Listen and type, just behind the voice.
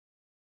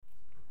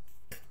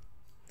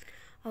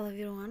Hello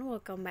everyone,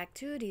 welcome back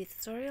to the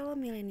Tutorial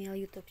Millennial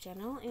YouTube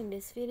channel. In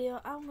this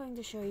video, I'm going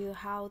to show you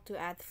how to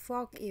add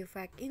fog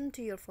effect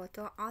into your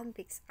photo on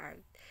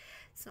Picsart.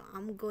 So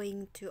I'm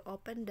going to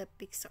open the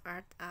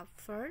Picsart app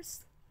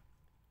first.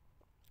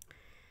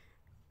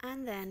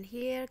 And then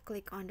here,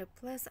 click on the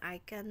plus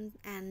icon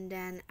and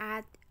then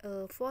add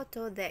a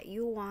photo that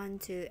you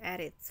want to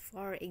edit.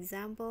 For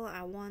example,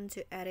 I want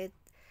to edit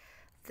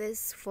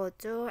this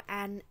photo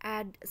and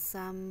add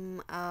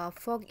some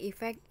fog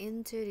effect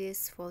into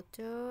this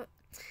photo,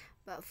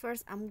 but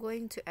first I'm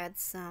going to add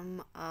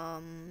some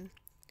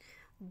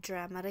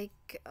dramatic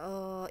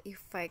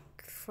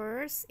effect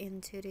first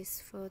into this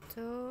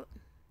photo.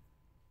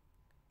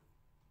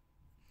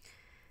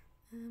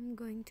 I'm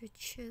going to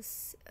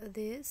choose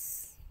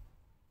this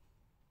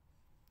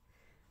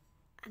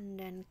and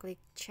then click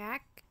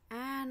check,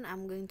 and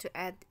I'm going to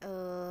add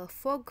a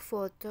fog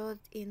photo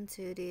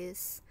into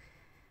this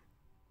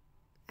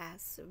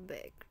as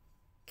big.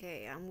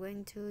 Okay, I'm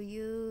going to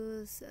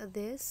use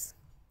this,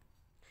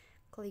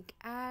 click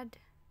add,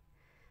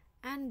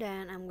 and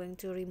then I'm going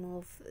to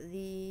remove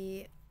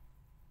the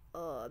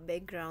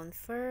background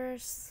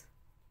first.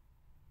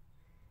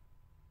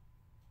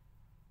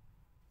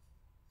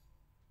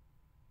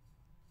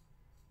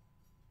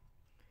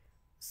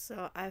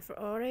 So I've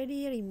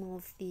already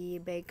removed the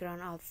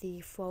background of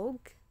the fog,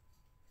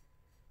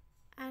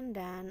 and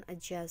then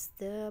adjust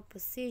the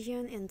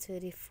position into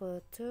the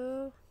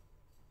photo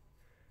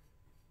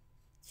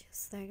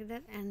just like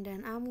that, and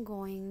then I'm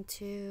going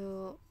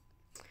to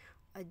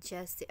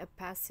adjust the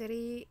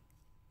opacity,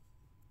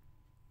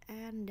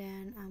 and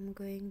then I'm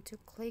going to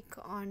click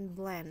on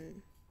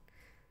blend.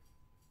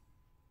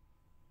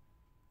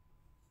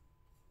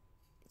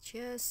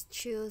 Just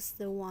choose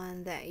the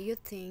one that you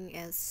think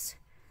is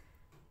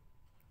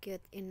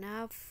good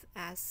enough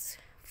as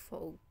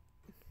fog.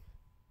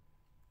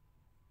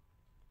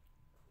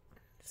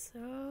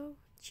 So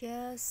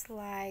just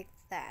like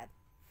that.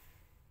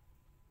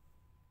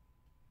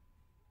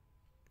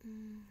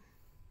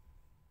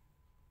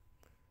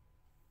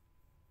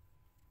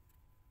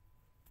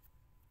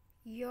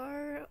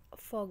 Your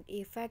fog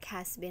effect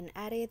has been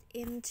added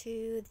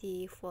into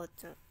the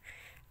photo,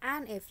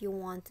 and if you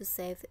want to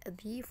save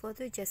the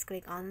photo, just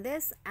click on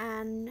this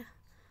and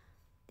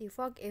the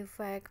fog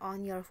effect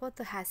on your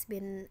photo has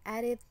been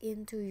added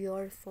into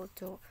your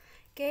photo.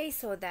 Okay,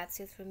 so that's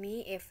it for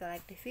me. If you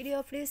like the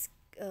video, please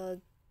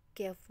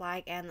give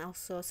like and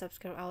also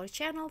subscribe our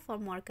channel for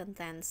more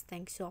contents.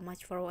 Thanks so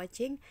much for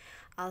watching.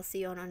 I'll see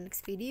you on our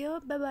next video.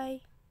 Bye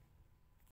bye.